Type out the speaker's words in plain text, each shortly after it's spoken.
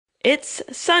It's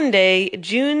Sunday,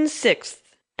 June 6th,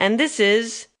 and this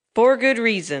is For Good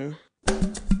Reason.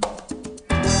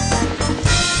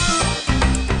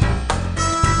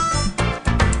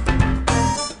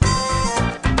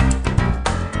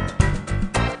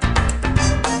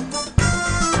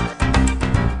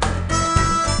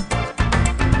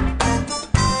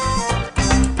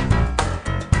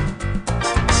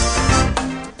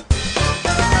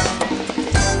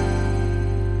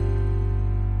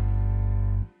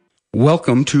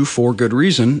 Welcome to For Good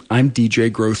Reason. I'm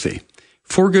DJ Grothy.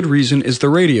 For Good Reason is the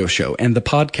radio show and the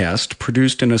podcast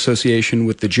produced in association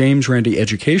with the James Randi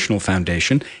Educational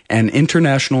Foundation, an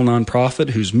international nonprofit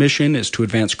whose mission is to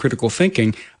advance critical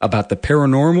thinking about the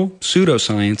paranormal,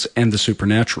 pseudoscience, and the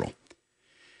supernatural.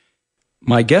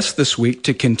 My guest this week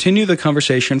to continue the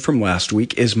conversation from last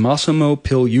week is Massimo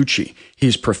Pigliucci.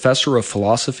 He's professor of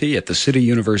philosophy at the City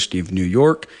University of New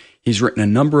York. He's written a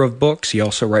number of books. He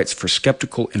also writes for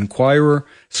Skeptical Inquirer,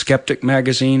 Skeptic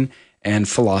magazine, and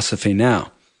Philosophy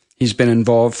Now. He's been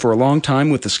involved for a long time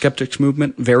with the Skeptics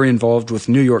movement, very involved with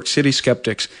New York City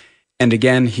Skeptics, and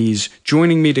again, he's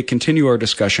joining me to continue our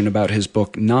discussion about his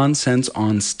book, Nonsense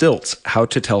on Stilts, How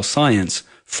to Tell Science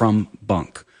from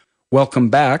Bunk. Welcome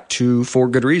back to For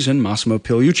Good Reason, Massimo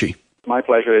Pigliucci. My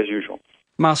pleasure as usual.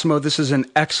 Massimo, this is an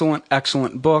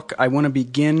excellent book. I want to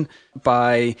begin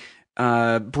by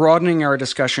broadening our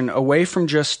discussion away from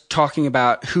just talking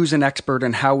about who's an expert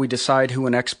and how we decide who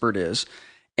an expert is,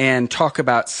 and talk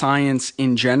about science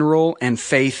in general and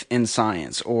faith in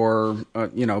science, or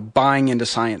buying into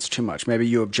science too much. Maybe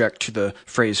you object to the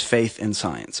phrase faith in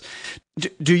science.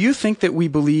 Do you think that we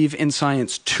believe in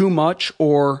science too much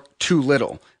or too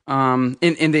little?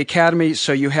 In the academy,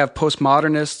 so you have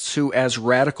postmodernists who, as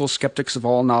radical skeptics of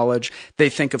all knowledge, they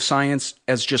think of science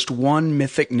as just one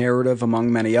mythic narrative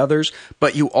among many others.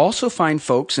 But you also find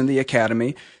folks in the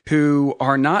academy who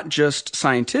are not just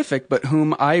scientific, but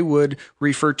whom I would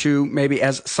refer to maybe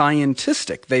as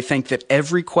scientistic. They think that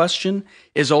every question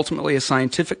is ultimately a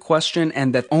scientific question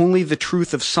and that only the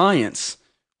truth of science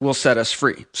will set us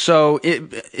free. So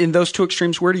in those two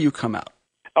extremes, where do you come out?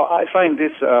 Oh, I find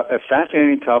this a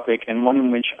fascinating topic and one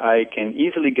in which I can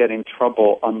easily get in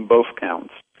trouble on both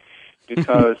counts,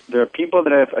 because there are people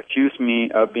that have accused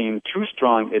me of being too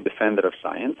strong a defender of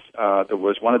science. There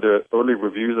was one of the early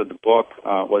reviews of the book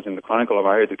was in the Chronicle of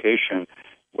Higher Education,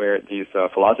 where this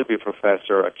philosophy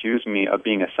professor accused me of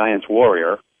being a science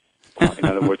warrior, in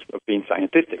other words, of being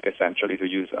scientific, essentially, to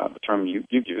use the term you've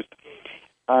used.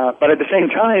 But at the same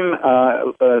time,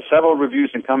 several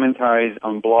reviews and commentaries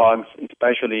on blogs,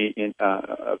 especially in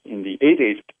the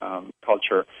atheist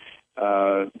culture,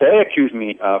 they accuse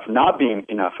me of not being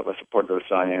enough of a supporter of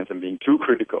science and being too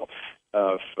critical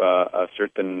of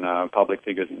certain public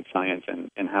figures in science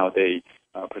and how they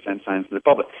present science to the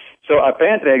public. So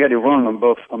apparently I got it wrong on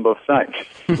both sides.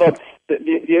 But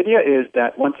the idea is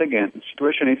that, once again, the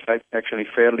situation is actually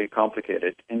fairly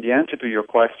complicated. And the answer to your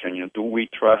question, do we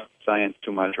trust science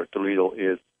too much or too little,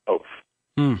 is both.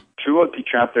 Two of the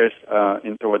chapters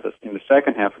in the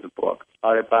second half of the book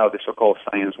are about the so-called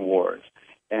science wars.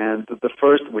 And the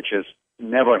first, which is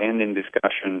never-ending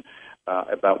discussion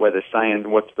about whether science,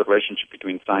 what's the relationship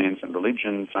between science and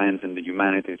religion, science and the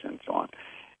humanities, and so on.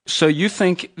 So you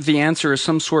think the answer is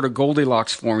some sort of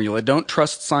Goldilocks formula. Don't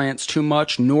trust science too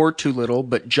much nor too little,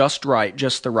 but just right,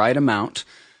 just the right amount.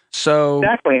 So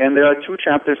exactly, and there are two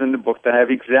chapters in the book that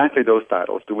have exactly those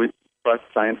titles. Do we trust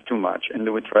science too much, and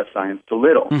do we trust science too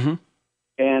little? Mm-hmm.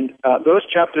 And those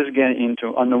chapters get into,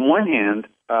 on the one hand,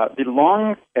 the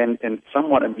long and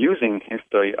somewhat amusing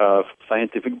history of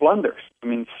scientific blunders. I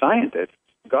mean, scientists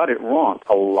got it wrong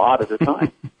a lot of the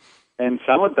time. And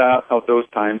some of those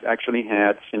times actually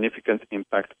had significant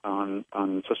impact on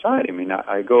society. I mean,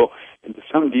 I go into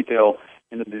some detail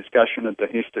in the discussion of the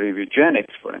history of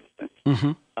eugenics, for instance,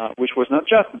 which was not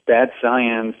just bad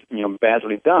science,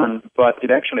 badly done, but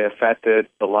it actually affected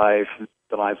the lives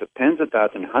of tens of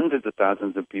thousands, hundreds of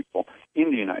thousands of people in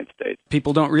the United States.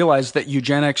 People don't realize that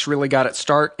eugenics really got its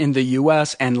start in the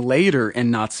U.S. and later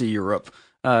in Nazi Europe,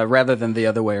 rather than the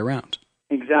other way around.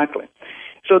 Exactly.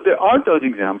 So there are those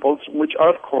examples, which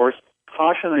are, of course,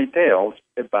 cautionary tales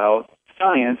about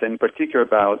science, and in particular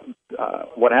about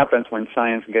what happens when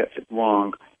science gets it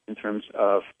wrong in terms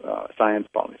of science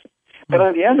policy. But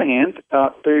on the other hand,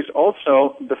 there is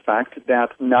also the fact that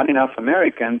not enough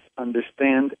Americans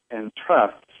understand and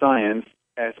trust science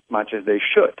as much as they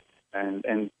should.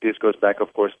 And this goes back,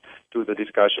 of course, to the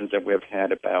discussions that we have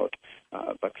had about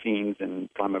vaccines and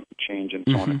climate change and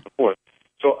so on and so forth.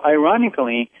 So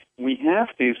ironically, we have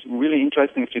this really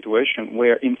interesting situation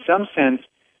where, in some sense,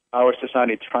 our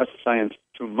society trusts science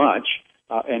too much.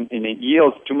 and it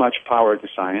yields too much power to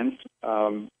science.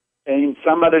 And in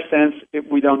some other sense,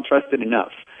 we don't trust it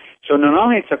enough. So not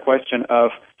only it's a question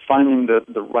of finding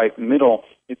the right middle,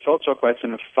 it's also a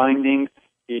question of finding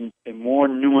a more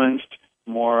nuanced,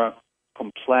 more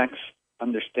complex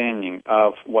understanding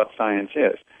of what science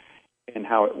is and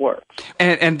how it works.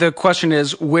 And the question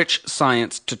is which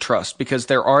science to trust, because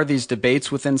there are these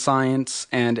debates within science,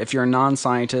 and if you're a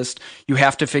non-scientist, you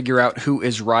have to figure out who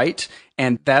is right,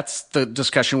 and that's the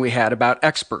discussion we had about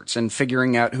experts and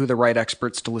figuring out who the right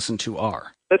experts to listen to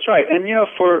are. That's right. And,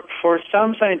 for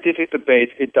some scientific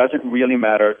debates, it doesn't really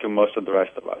matter to most of the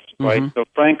rest of us, right? So,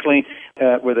 frankly,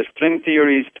 whether string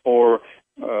theorists or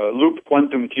loop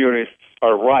quantum theorists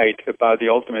are right about the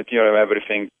ultimate theory of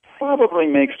everything probably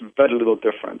makes very little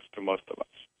difference to most of us.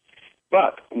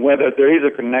 But whether there is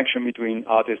a connection between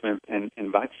autism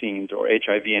and vaccines or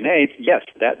HIV and AIDS, yes,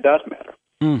 that does matter.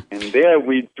 And there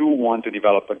we do want to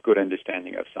develop a good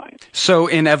understanding of science. So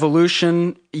in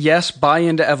evolution, yes, buy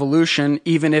into evolution,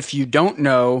 even if you don't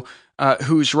know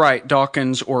who's right,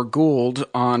 Dawkins or Gould,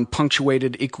 on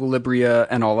punctuated equilibria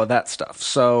and all of that stuff.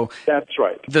 So that's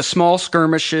right. The small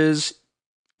skirmishes,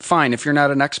 fine. If you're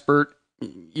not an expert,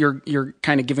 you're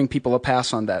kind of giving people a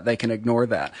pass on that. They can ignore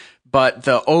that. But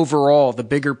the overall, the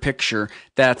bigger picture,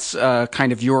 that's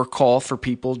kind of your call for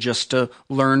people just to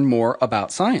learn more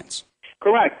about science.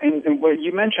 Correct. And what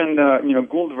you mentioned,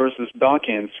 Gould versus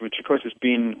Dawkins, which of course has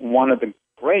been one of the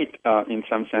great, in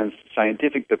some sense,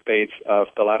 scientific debates of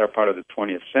the latter part of the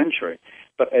 20th century.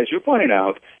 But as you pointed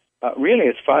out, really,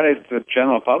 as far as the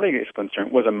general public is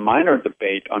concerned, was a minor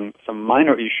debate on some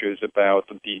minor issues about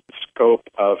the scope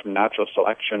of natural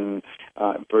selection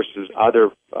versus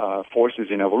other forces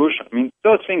in evolution. I mean,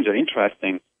 those things are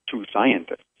interesting to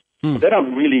scientists. They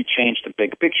don't really change the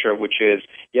big picture, which is,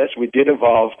 yes, we did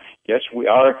evolve. Yes, we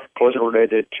are closely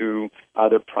related to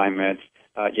other primates.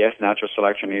 Yes, natural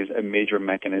selection is a major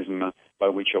mechanism by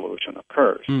which evolution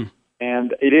occurs.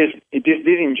 And it is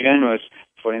disingenuous,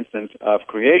 for instance, of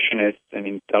creationists and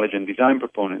intelligent design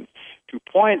proponents to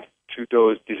point to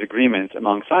those disagreements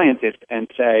among scientists and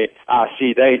say,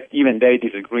 they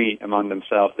disagree among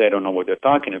themselves. They don't know what they're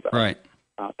talking about. Right.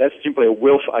 That's simply a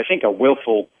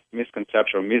willful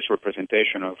misconception or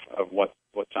misrepresentation of what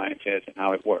science is and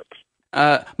how it works.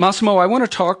 Massimo, I want to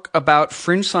talk about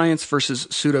fringe science versus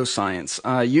pseudoscience.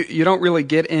 You don't really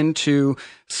get into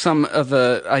some of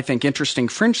the, I think, interesting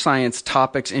fringe science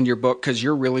topics in your book because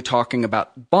you're really talking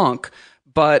about bunk,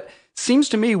 but seems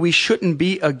to me we shouldn't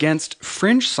be against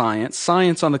fringe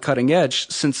science on the cutting edge,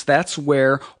 since that's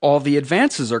where all the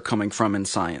advances are coming from in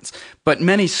science. But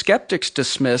many skeptics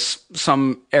dismiss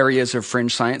some areas of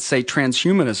fringe science, say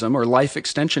transhumanism or life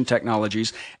extension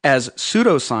technologies, as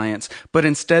pseudoscience, but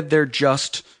instead they're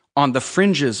just on the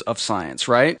fringes of science,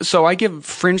 right? So I give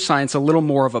fringe science a little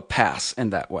more of a pass in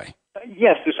that way.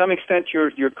 Yes, to some extent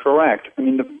you're correct. I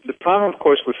mean, the problem, of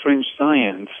course, with fringe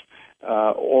science,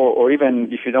 or even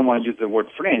if you don't want to use the word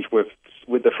fringe, with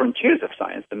the frontiers of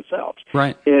science themselves,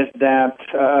 right, is that,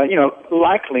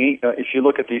 likely, if you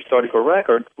look at the historical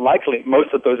record, likely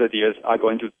most of those ideas are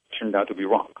going to turn out to be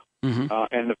wrong.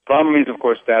 And the problem is, of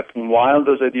course, that while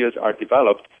those ideas are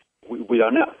developed, we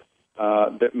don't know.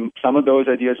 Some of those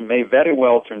ideas may very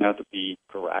well turn out to be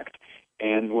correct,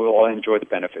 and we'll all enjoy the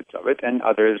benefits of it, and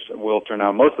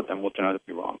most of them will turn out to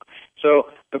be wrong. So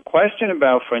the question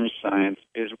about fringe science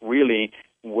is really,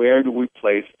 where do we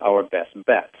place our best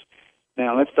bets?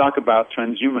 Now, let's talk about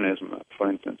transhumanism,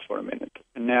 for instance, for a minute.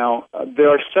 Now, there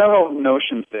are several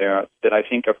notions there that I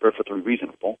think are perfectly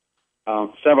reasonable,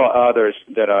 several others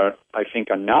that I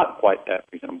think are not quite that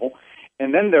reasonable,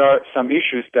 and then there are some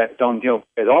issues that don't deal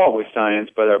at all with science,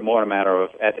 but are more a matter of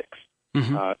ethics.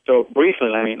 So briefly,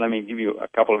 let me give you a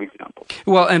couple of examples.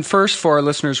 Well, and first, for our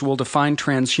listeners, we'll define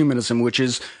transhumanism, which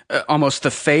is almost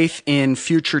the faith in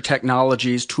future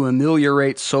technologies to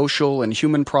ameliorate social and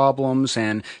human problems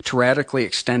and to radically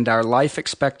extend our life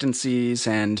expectancies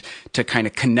and to kind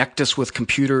of connect us with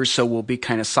computers so we'll be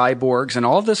kind of cyborgs and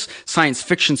all this science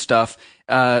fiction stuff.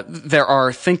 There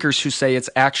are thinkers who say it's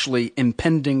actually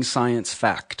impending science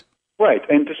fact. Right,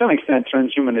 and to some extent,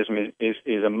 transhumanism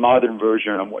is a modern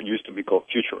version of what used to be called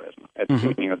futurism at the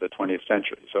beginning of the 20th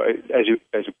century. So, as you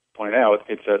pointed out,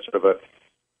 it's a sort of a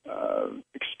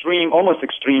almost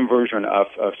extreme version of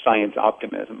science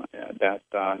optimism. That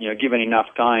given enough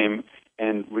time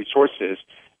and resources,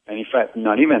 and in fact,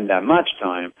 not even that much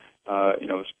time,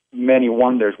 many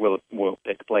wonders will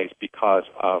take place because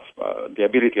of the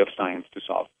ability of science to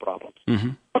solve problems.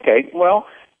 Okay, well.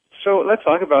 So let's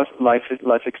talk about life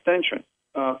extension.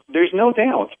 There's no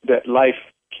doubt that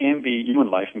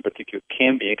human life in particular,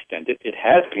 can be extended. It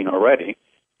has been already.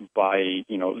 by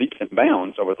leaps and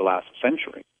bounds over the last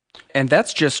century. And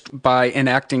that's just by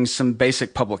enacting some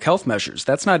basic public health measures.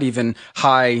 That's not even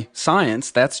high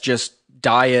science. That's just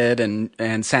diet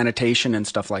and sanitation and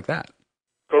stuff like that.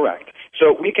 Correct.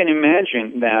 So we can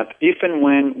imagine that if and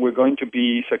when we're going to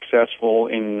be successful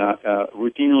in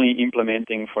routinely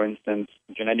implementing, for instance,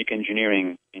 genetic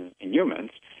engineering in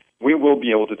humans, we will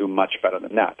be able to do much better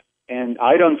than that. And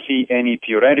I don't see any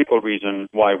theoretical reason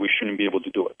why we shouldn't be able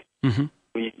to do it. Mm-hmm.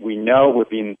 We know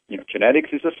genetics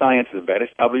is a science, it's a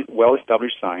very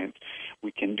well-established science.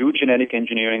 We can do genetic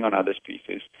engineering on other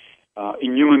species.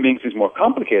 In human beings, it's more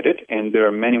complicated, and there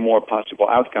are many more possible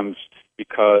outcomes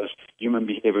because human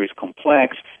behavior is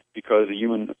complex, because the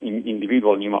human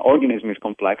organism is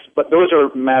complex. But those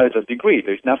are matters of degree.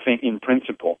 There's nothing in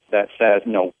principle that says,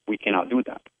 no, we cannot do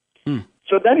that. Mm.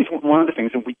 So that is one of the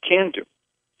things that we can do.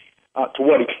 To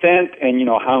what extent and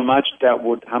how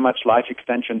much life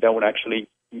extension that would actually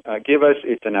give us,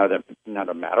 it's another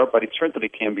matter, but it certainly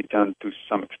can be done to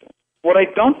some extent. What I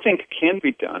don't think can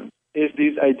be done is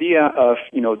this idea of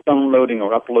downloading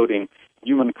or uploading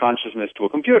human consciousness to a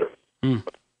computer. Mm.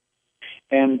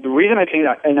 And the reason I think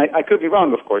that, and I could be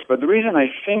wrong, of course, but the reason I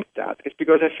think that is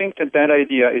because I think that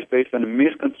idea is based on a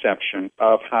misconception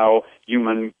of how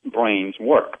human brains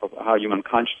work, of how human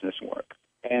consciousness works.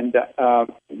 And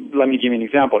let me give you an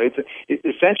example. It's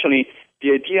essentially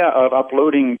the idea of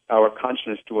uploading our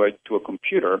consciousness to a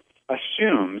computer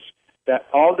assumes that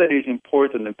all that is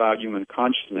important about human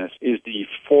consciousness is the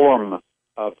form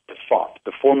of the thought,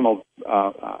 the formal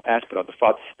aspect of the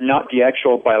thought, not the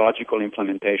actual biological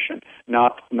implementation,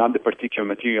 not the particular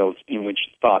materials in which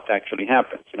thought actually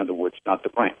happens. In other words, not the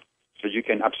brain. So you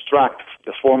can abstract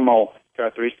the formal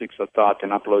characteristics of thought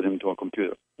and upload them to a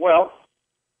computer. Well,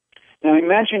 now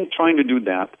imagine trying to do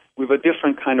that with a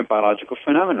different kind of biological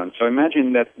phenomenon. So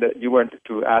imagine that you were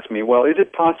to ask me, well, is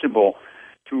it possible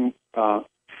to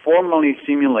formally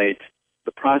simulate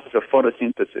the process of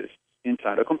photosynthesis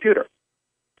inside a computer?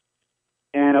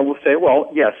 And I will say, well,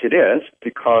 yes, it is,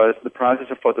 because the process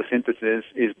of photosynthesis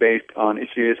is based on a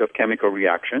series of chemical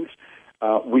reactions.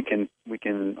 We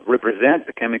can represent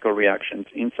the chemical reactions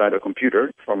inside a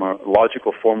computer from a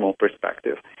logical, formal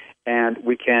perspective, and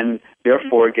we can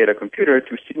therefore get a computer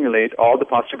to simulate all the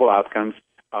possible outcomes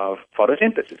of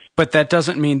photosynthesis. But that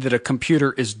doesn't mean that a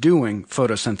computer is doing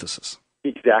photosynthesis.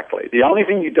 Exactly. The only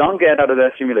thing you don't get out of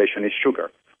that simulation is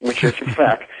sugar, which is in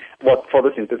fact what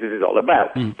photosynthesis is all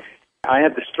about. Mm. I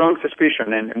have the strong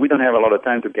suspicion, and we don't have a lot of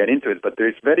time to get into it, but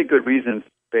there's very good reasons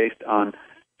based on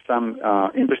some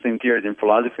interesting theories in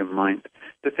philosophy of mind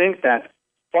to think that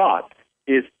thought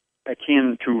is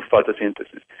akin to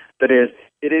photosynthesis. That is,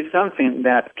 it is something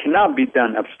that cannot be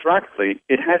done abstractly.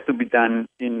 It has to be done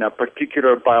in a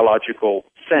particular biological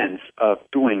sense of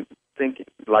doing thinking.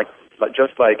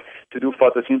 Just like to do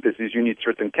photosynthesis, you need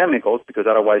certain chemicals, because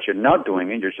otherwise you're not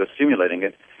doing it, you're just simulating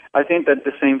it. I think that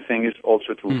the same thing is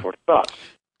also true for thought.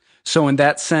 So in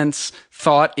that sense,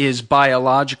 thought is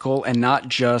biological and not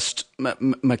just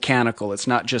mechanical. It's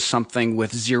not just something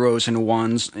with zeros and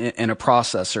ones in a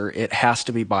processor. It has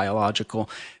to be biological.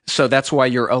 So that's why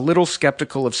you're a little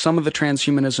skeptical of some of the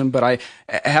transhumanism, but I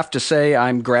have to say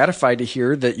I'm gratified to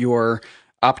hear that you're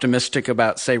optimistic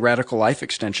about, say, radical life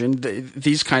extension.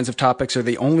 These kinds of topics are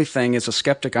the only thing, as a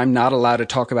skeptic, I'm not allowed to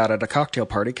talk about at a cocktail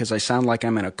party because I sound like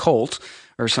I'm in a cult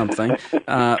or something.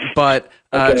 But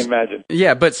I can imagine.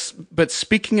 Yeah, but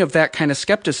speaking of that kind of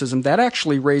skepticism, that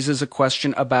actually raises a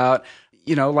question about,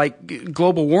 like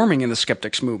global warming in the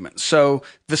skeptics movement. So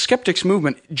the skeptics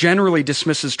movement generally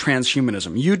dismisses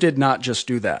transhumanism. You did not just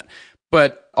do that.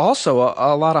 But also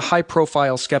a lot of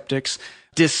high-profile skeptics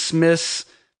dismiss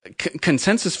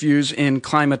consensus views in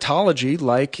climatology,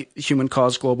 like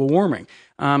human-caused global warming.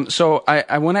 So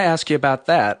I want to ask you about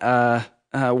that.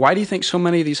 Why do you think so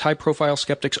many of these high-profile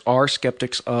skeptics are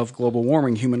skeptics of global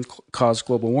warming, human-caused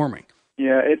global warming?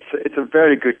 Yeah, it's a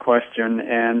very good question,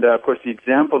 and of course the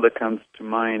example that comes to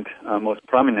mind most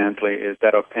prominently is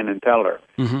that of Penn and Teller,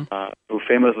 who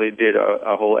famously did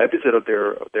a whole episode of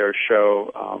their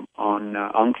show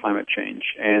on climate change,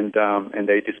 and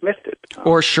they dismissed it.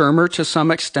 Or Shermer to some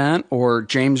extent, or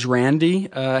James Randi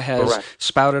has Correct.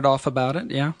 spouted off about it.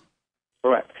 Yeah,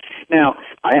 correct. Now,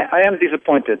 I am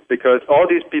disappointed because all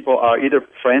these people are either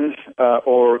friends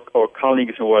or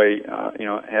colleagues who I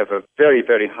have a very,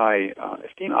 very high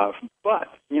esteem of. But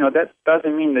that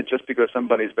doesn't mean that just because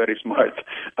somebody is very smart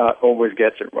always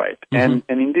gets it right. Mm-hmm.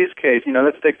 And in this case,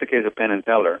 let's take the case of Penn and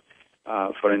Teller,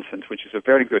 for instance, which is a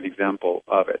very good example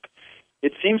of it.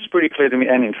 It seems pretty clear to me,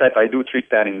 and in fact, I do treat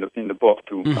that in the book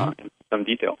in some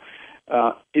detail.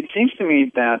 It seems to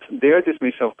me that their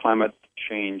dismissal of climate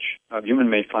change, of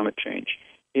human-made climate change,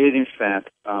 is in fact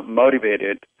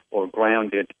motivated or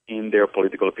grounded in their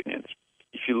political opinions.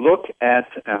 If you look at,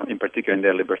 in particular, in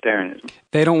their libertarianism,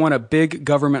 they don't want a big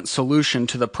government solution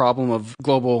to the problem of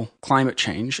global climate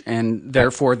change, and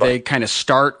therefore they kind of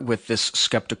start with this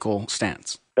skeptical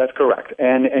stance. That's correct.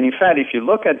 And in fact, if you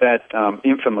look at that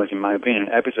infamous, in my opinion,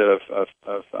 episode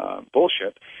of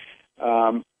Bullshit,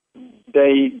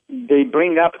 they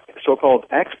bring up so-called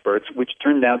experts, which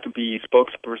turned out to be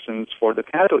spokespersons for the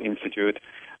Cato Institute,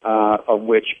 of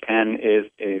which Penn is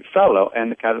a fellow,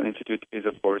 and the Cato Institute is,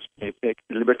 of course, a big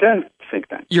libertarian think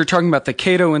tank. You're talking about the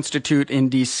Cato Institute in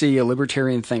D.C., a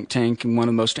libertarian think tank and one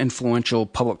of the most influential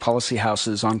public policy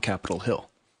houses on Capitol Hill.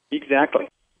 Exactly.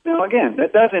 Now, again,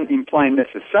 that doesn't imply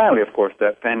necessarily, of course,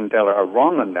 that Penn and Teller are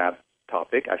wrong on that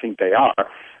topic. I think they are,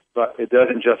 but it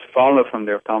doesn't just follow from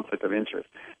their conflict of interest.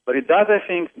 But it does, I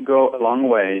think, go a long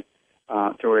way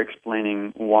toward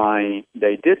explaining why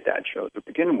they did that show to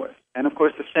begin with. And, of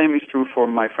course, the same is true for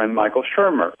my friend Michael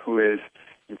Shermer, who is,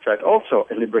 in fact, also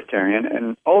a libertarian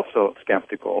and also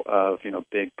skeptical of,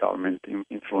 big government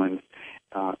influence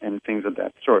and things of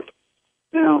that sort.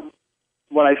 Now,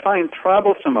 what I find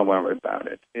troublesome, however, about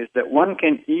it is that one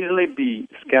can easily be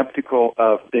skeptical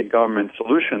of big government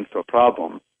solutions to a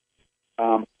problem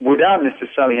without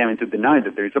necessarily having to deny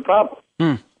that there is a problem.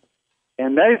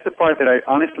 And that is the part that I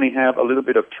honestly have a little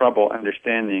bit of trouble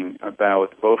understanding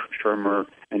about both Shermer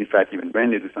and, in fact, even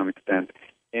Randi to some extent,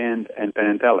 and Penn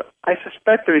and Teller. I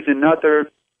suspect there is another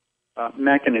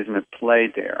mechanism at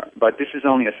play there, but this is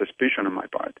only a suspicion on my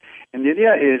part. And the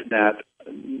idea is that,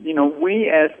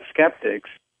 we as skeptics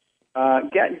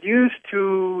get used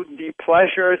to the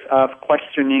pleasures of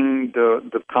questioning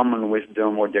the common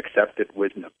wisdom or the accepted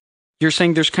wisdom. You're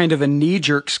saying there's kind of a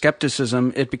knee-jerk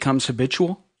skepticism. It becomes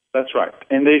habitual? That's right.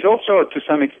 And there's also, to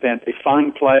some extent, a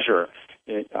fine pleasure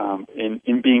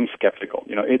in being skeptical.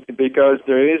 Because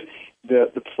there is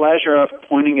the pleasure of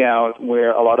pointing out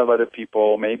where a lot of other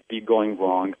people may be going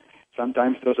wrong.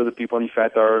 Sometimes those other people, in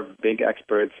fact, are big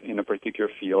experts in a particular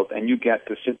field, and you get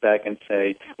to sit back and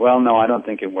say, well, no, I don't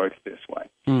think it works this way.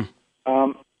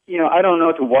 I don't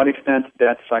know to what extent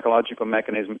that psychological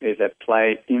mechanism is at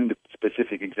play in the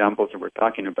specific examples that we're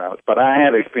talking about, but I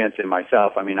have experienced it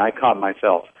myself. I mean, I caught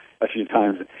myself a few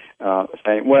times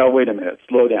saying, well, wait a minute,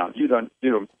 slow down.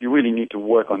 You really need to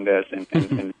work on this and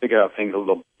figure out things a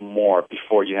little more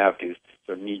before you have these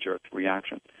sort of knee-jerk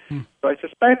reactions. So I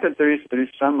suspect that there is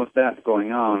some of that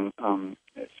going on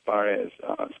as far as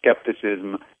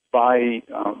skepticism by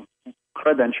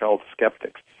credentialed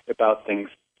skeptics about things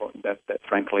that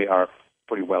frankly are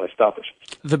pretty well established.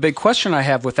 The big question I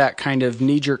have with that kind of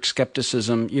knee-jerk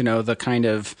skepticism, the kind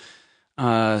of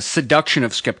seduction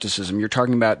of skepticism. You're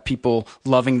talking about people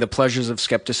loving the pleasures of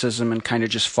skepticism and kind of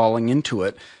just falling into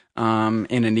it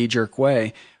in a knee-jerk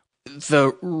way.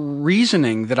 The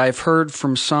reasoning that I've heard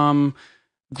from some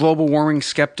global warming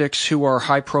skeptics who are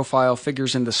high-profile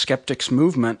figures in the skeptics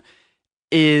movement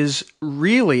is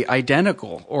really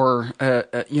identical or,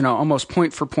 almost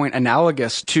point-for-point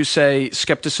analogous to, say,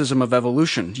 skepticism of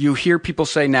evolution. You hear people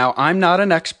say, now, I'm not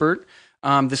an expert.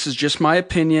 This is just my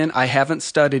opinion. I haven't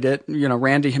studied it.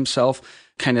 Randi himself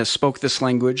kind of spoke this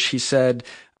language. He said,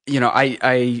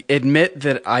 I admit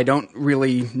that I don't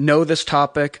really know this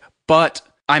topic, but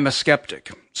I'm a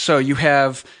skeptic. So you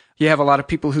have a lot of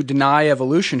people who deny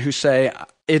evolution who say,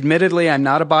 admittedly, I'm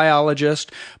not a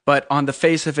biologist, but on the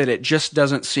face of it, it just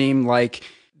doesn't seem like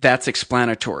that's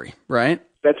explanatory, right?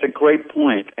 That's a great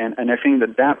point, and I think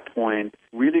that point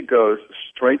really goes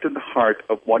straight to the heart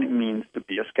of what it means to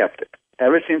be a skeptic.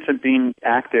 Ever since I've been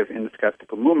active in the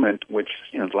skeptical movement, which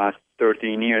the last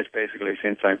 13 years basically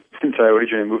since I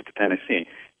originally moved to Tennessee,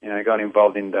 and I got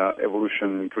involved in the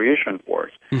evolution creation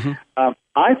wars,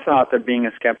 I thought that being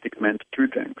a skeptic meant two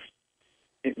things.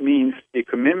 It means a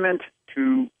commitment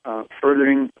to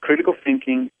furthering critical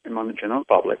thinking among the general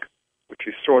public, which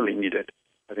is sorely needed.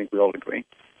 I think we all agree.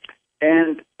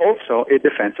 And also a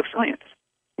defense of science,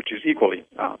 which is equally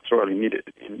sorely needed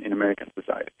in American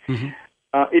society.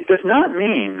 It does not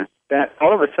mean that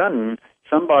all of a sudden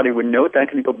somebody with no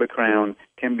technical background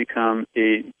can become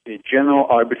a general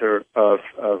arbiter of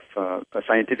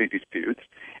scientific disputes.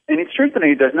 And it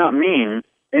certainly does not mean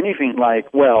anything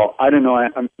like, well, I don't know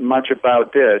much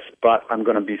about this, but I'm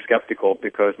going to be skeptical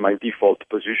because my default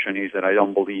position is that I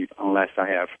don't believe unless I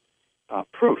have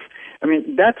proof. I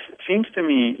mean, that seems to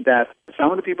me that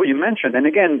some of the people you mentioned, and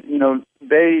again,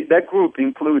 that group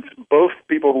includes both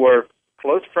people who are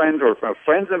close friends or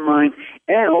friends of mine,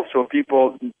 and also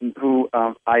people who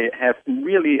I have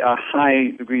really a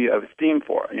high degree of esteem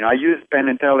for. I use Penn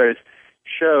and Teller's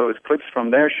shows, clips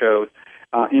from their shows,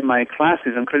 in my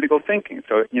classes on critical thinking.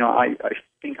 So, I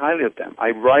think highly of them. I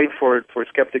write for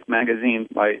Skeptic magazine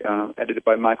edited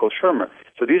by Michael Shermer.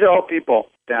 So these are all people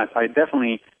that I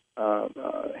definitely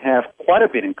have quite a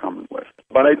bit in common with.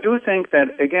 But I do think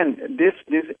that, again, this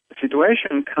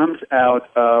situation comes out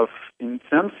of, in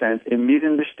some sense, a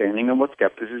misunderstanding of what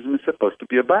skepticism is supposed to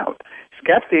be about.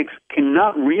 Skeptics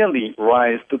cannot really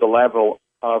rise to the level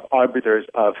of arbiters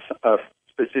of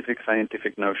specific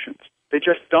scientific notions. They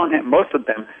just don't have, most of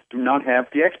them do not have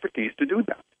the expertise to do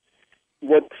that.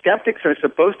 What skeptics are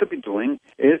supposed to be doing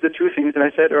is the two things that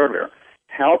I said earlier: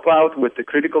 help out with the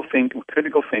critical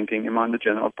thinking among the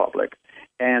general public,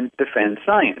 and defend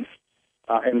science,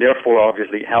 and therefore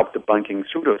obviously help debunking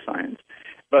pseudoscience.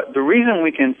 But the reason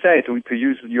we can say, to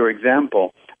use your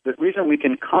example, the reason we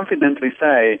can confidently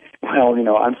say, well,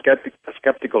 I'm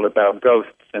skeptical about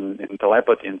ghosts and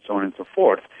telepathy and so on and so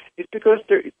forth, is because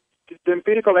the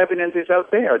empirical evidence is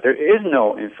out there. There is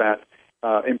no, in fact,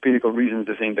 empirical reason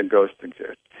to think that ghosts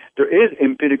exist. There is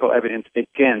empirical evidence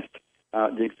against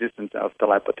the existence of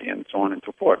telepathy and so on and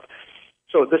so forth.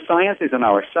 So the science is on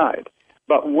our side.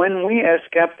 But when we as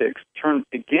skeptics turn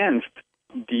against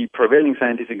the prevailing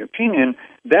scientific opinion,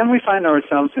 then we find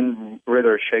ourselves in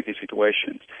rather shaky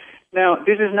situations. Now,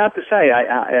 this is not to say,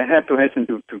 I have to hasten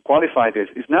to qualify this,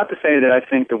 it's not to say that I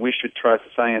think that we should trust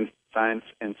science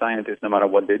and scientists no matter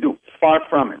what they do. Far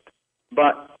from it.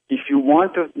 But if you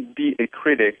want to be a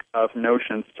critic of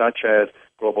notions such as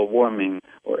global warming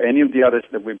or any of the others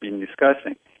that we've been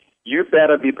discussing, you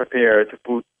better be prepared to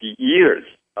put the years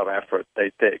of effort that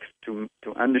it takes to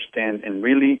understand and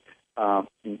really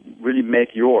make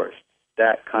yours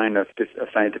that kind of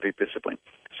scientific discipline.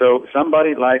 So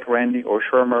somebody like Randi or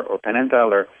Shermer or Penn and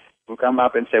Teller who come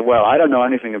up and say, well, I don't know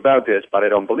anything about this, but I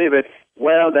don't believe it,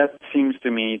 well, that seems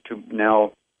to me to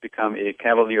now become a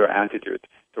cavalier attitude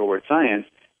toward science,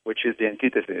 which is the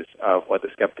antithesis of what the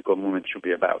skeptical movement should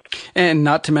be about. And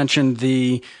not to mention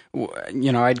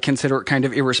I'd consider it kind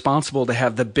of irresponsible to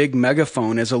have the big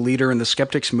megaphone as a leader in the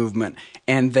skeptics movement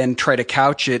and then try to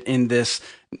couch it in this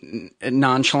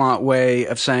nonchalant way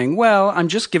of saying, well, I'm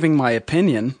just giving my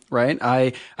opinion, right?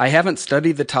 I haven't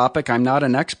studied the topic. I'm not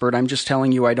an expert. I'm just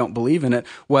telling you I don't believe in it.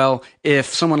 Well, if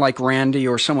someone like Randi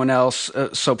or someone else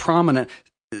so prominent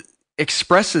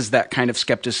expresses that kind of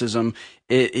skepticism,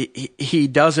 he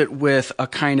does it with a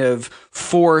kind of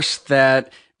force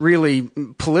that really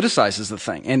politicizes the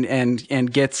thing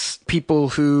and gets people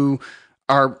who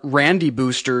are Randi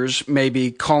boosters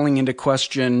maybe calling into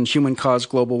question human-caused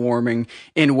global warming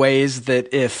in ways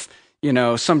that if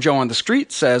some Joe on the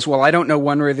street says, well, I don't know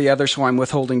one way or the other, so I'm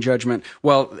withholding judgment,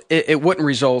 well, it wouldn't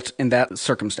result in that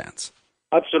circumstance.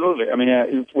 Absolutely. I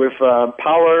mean, with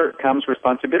power comes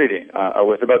responsibility. I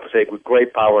was about to say with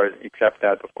great power, except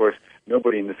that, of course,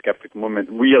 nobody in the skeptic movement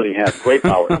really has great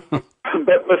power.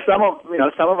 but some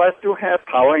of us do have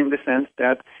power in the sense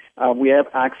that we have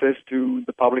access to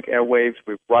the public airwaves.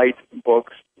 We write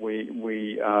books. We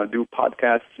do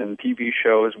podcasts and TV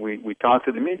shows. We talk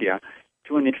to the media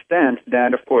to an extent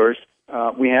that, of course,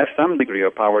 we have some degree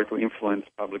of power to influence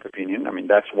public opinion. I mean,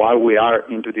 that's why we are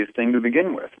into this thing to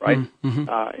begin with, right? Mm-hmm.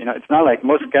 It's not like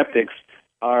most skeptics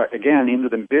are, again, into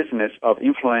the business of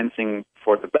influencing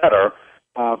for the better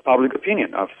public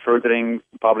opinion, of furthering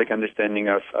public understanding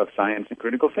of science and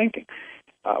critical thinking.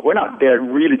 We're not there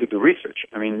really to do research.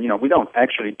 I mean, we don't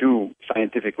actually do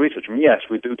scientific research. I mean, yes,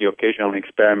 we do the occasional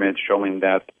experiment showing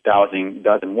that dowsing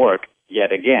doesn't work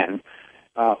yet again.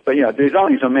 But there's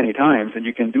only so many times that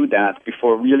you can do that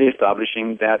before really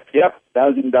establishing that, yep,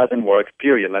 dowsing doesn't work,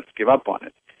 period. Let's give up on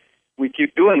it. We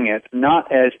keep doing it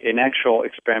not as an actual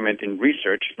experiment in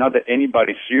research, not that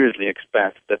anybody seriously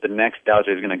expects that the next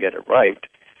dowser is going to get it right.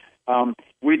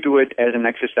 We do it as an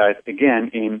exercise,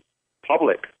 again, in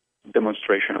public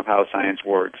demonstration of how science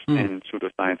works and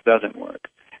pseudoscience doesn't work.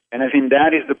 And I think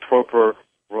that is the proper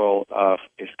role of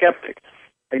a skeptic.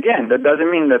 Again, that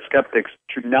doesn't mean that skeptics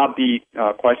should not be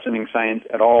questioning science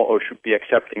at all or should be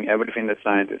accepting everything that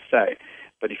scientists say.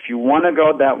 But if you want to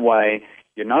go that way,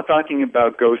 you're not talking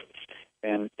about ghosts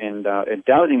and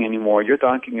dowsing anymore. You're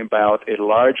talking about a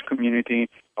large community,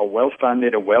 a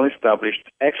well-funded, a well-established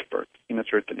expert in a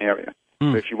certain area.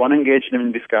 So if you want to engage them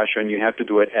in discussion, you have to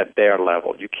do it at their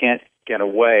level. You can't get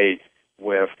away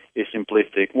with a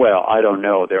simplistic, well, I don't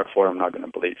know, therefore I'm not going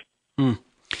to believe.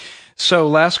 So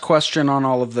last question on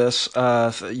all of this.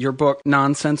 Your book,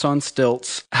 Nonsense on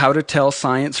Stilts, How to Tell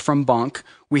Science from Bunk.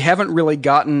 We haven't really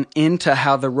gotten into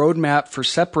how the roadmap for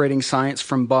separating science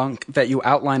from bunk that you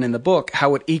outline in the book,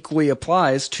 how it equally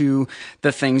applies to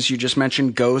the things you just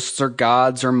mentioned, ghosts or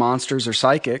gods or monsters or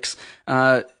psychics.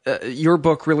 Your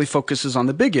book really focuses on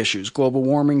the big issues, global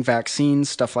warming, vaccines,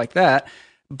 stuff like that.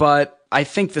 But I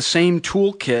think the same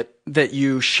toolkit that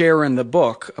you share in the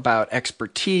book about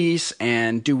expertise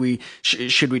and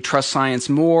should we trust science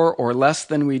more or less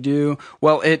than we do?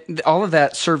 Well, all of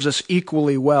that serves us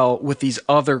equally well with these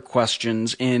other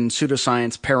questions in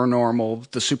pseudoscience, paranormal,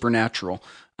 the supernatural.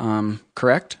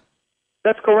 Correct?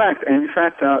 That's correct. And in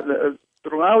fact,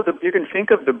 throughout you can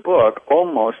think of the book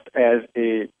almost as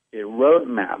a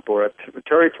roadmap or a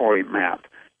territory map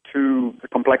to the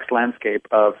complex landscape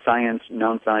of science,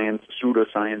 non-science,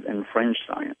 pseudoscience, and fringe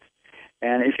science.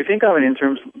 And if you think of it in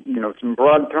terms, some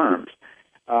broad terms,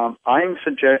 I'm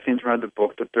suggesting throughout the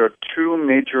book that there are two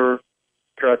major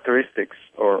characteristics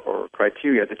or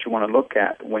criteria that you want to look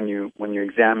at when you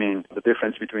examine the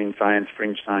difference between science,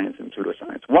 fringe science, and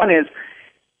pseudoscience. One is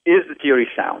the theory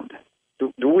sound?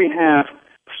 Do we have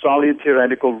solid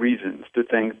theoretical reasons to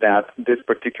think that this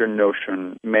particular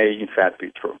notion may in fact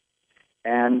be true?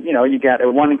 And, you get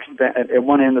at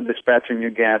one end of the spectrum,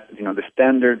 you get, the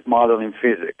standard model in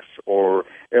physics or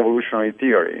evolutionary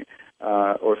theory,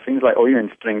 or things like, or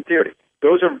even string theory.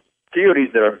 Those are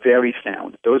theories that are very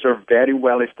sound. Those are very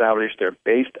well established. They're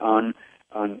based on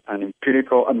a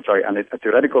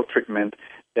theoretical treatment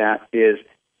that is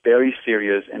very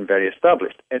serious and very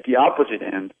established. At the opposite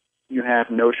end, you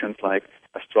have notions like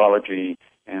astrology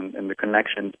and the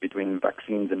connections between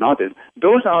vaccines and autism.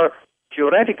 Those are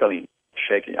theoretically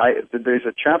shaky. There's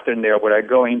a chapter in there where I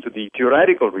go into the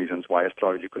theoretical reasons why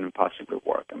astrology couldn't possibly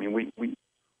work. I mean,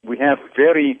 we have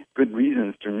very good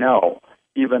reasons to know,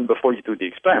 even before you do the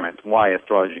experiment, why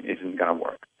astrology isn't going to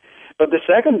work. But the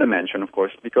second dimension, of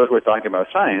course, because we're talking about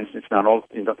science, it's not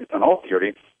all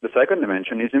theory. The second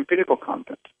dimension is empirical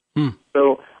content.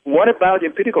 So what about the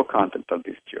empirical content of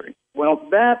this theory? Well,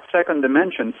 that second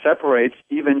dimension separates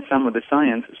even some of the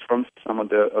sciences from some of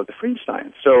the fringe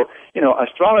science. So,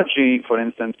 astrology, for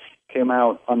instance, came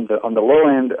out on the low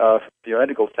end of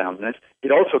theoretical soundness.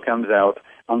 It also comes out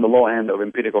on the low end of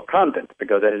empirical content,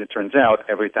 because as it turns out,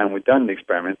 every time we've done the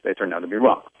experiments, they turn out to be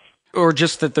wrong. Or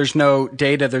just that there's no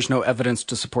data, there's no evidence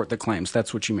to support the claims.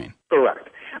 That's what you mean. Correct.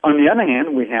 On the other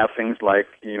hand, we have things like,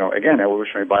 again,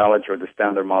 evolutionary biology or the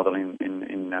standard model in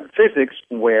physics,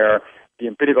 where the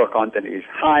empirical content is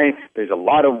high. There's a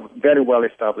lot of very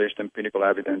well-established empirical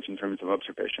evidence in terms of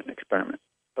observation and experiment.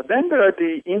 But then there are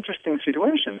the interesting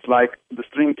situations, like the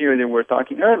string theory that we were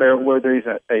talking earlier, where there is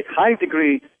a high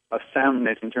degree of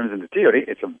soundness in terms of the theory.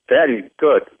 It's a very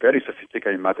good, very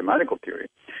sophisticated mathematical theory.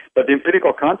 But the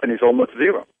empirical content is almost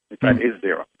zero. In fact, is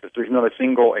zero, because there's not a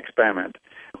single experiment,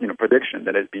 prediction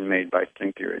that has been made by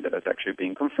string theory that has actually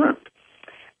been confirmed.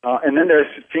 And then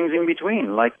there's things in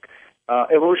between, like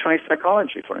evolutionary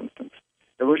psychology, for instance.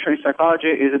 Evolutionary psychology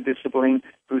is a discipline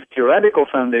whose theoretical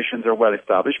foundations are well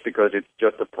established because it's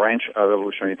just a branch of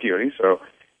evolutionary theory. So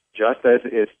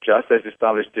it's just as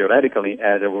established theoretically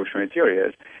as evolutionary theory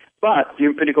is. But the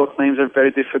empirical claims are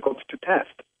very difficult to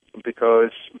test,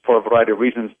 because for a variety of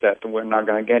reasons that we're not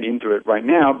going to get into it right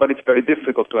now, but it's very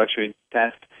difficult to actually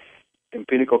test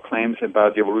empirical claims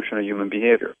about the evolution of human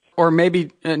behavior. Or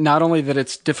maybe not only that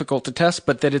it's difficult to test,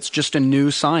 but that it's just a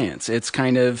new science. It's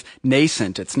kind of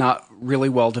nascent. It's not really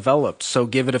well developed. So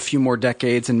give it a few more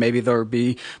decades and maybe there'll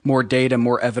be more data,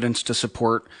 more evidence to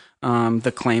support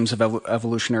the claims of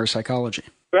evolutionary psychology.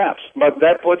 Perhaps, but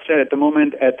that puts it at the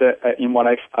moment in what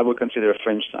I would consider a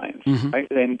fringe science. Right?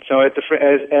 And so as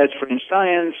fringe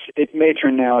science, it may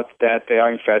turn out that they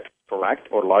are in fact correct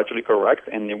or largely correct,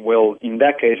 and in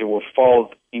that case, it will fall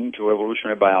into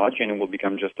evolutionary biology and it will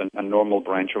become just a normal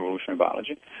branch of evolutionary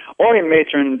biology. Or it may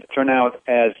turn out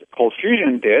as cold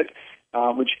fusion did,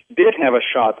 which did have a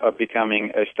shot of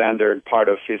becoming a standard part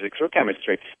of physics or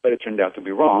chemistry, but it turned out to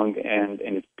be wrong, and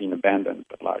it's been abandoned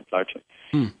largely.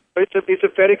 But it's a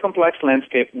very complex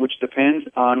landscape which depends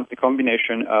on the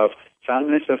combination of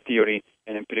soundness of theory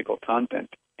and empirical content.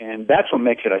 And that's what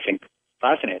makes it, I think,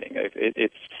 fascinating.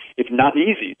 It's not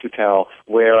easy to tell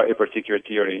where a particular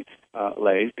theory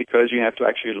lays, because you have to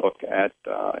actually look at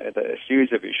a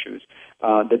series of issues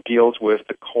that deals with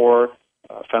the core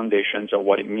foundations of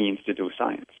what it means to do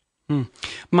science.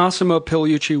 Massimo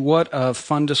Pigliucci, what a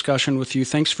fun discussion with you.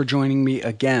 Thanks for joining me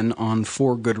again on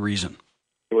For Good Reason.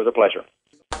 It was a pleasure.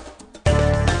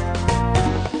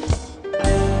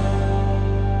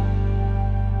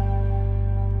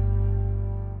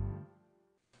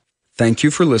 Thank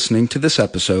you for listening to this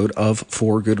episode of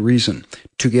For Good Reason.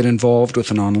 To get involved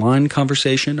with an online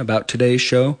conversation about today's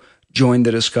show, join the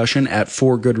discussion at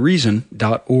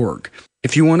forgoodreason.org.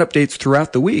 If you want updates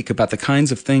throughout the week about the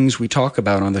kinds of things we talk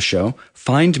about on the show,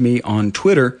 find me on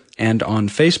Twitter and on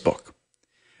Facebook.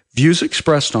 Views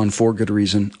expressed on For Good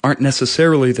Reason aren't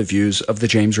necessarily the views of the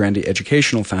James Randi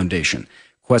Educational Foundation.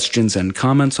 Questions and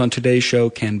comments on today's show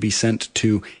can be sent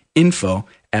to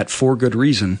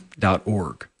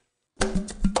info@forgoodreason.org.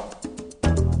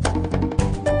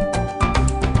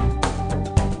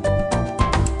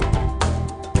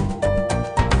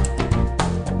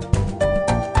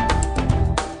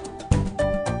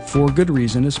 For Good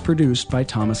Reason is produced by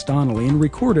Thomas Donnelly and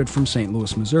recorded from St.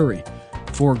 Louis, Missouri.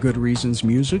 For Good Reason's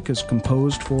music is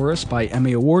composed for us by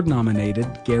Emmy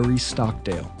Award-nominated Gary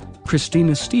Stockdale.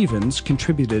 Christina Stevens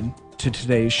contributed to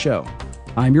today's show.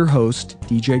 I'm your host,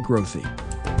 DJ Grothy.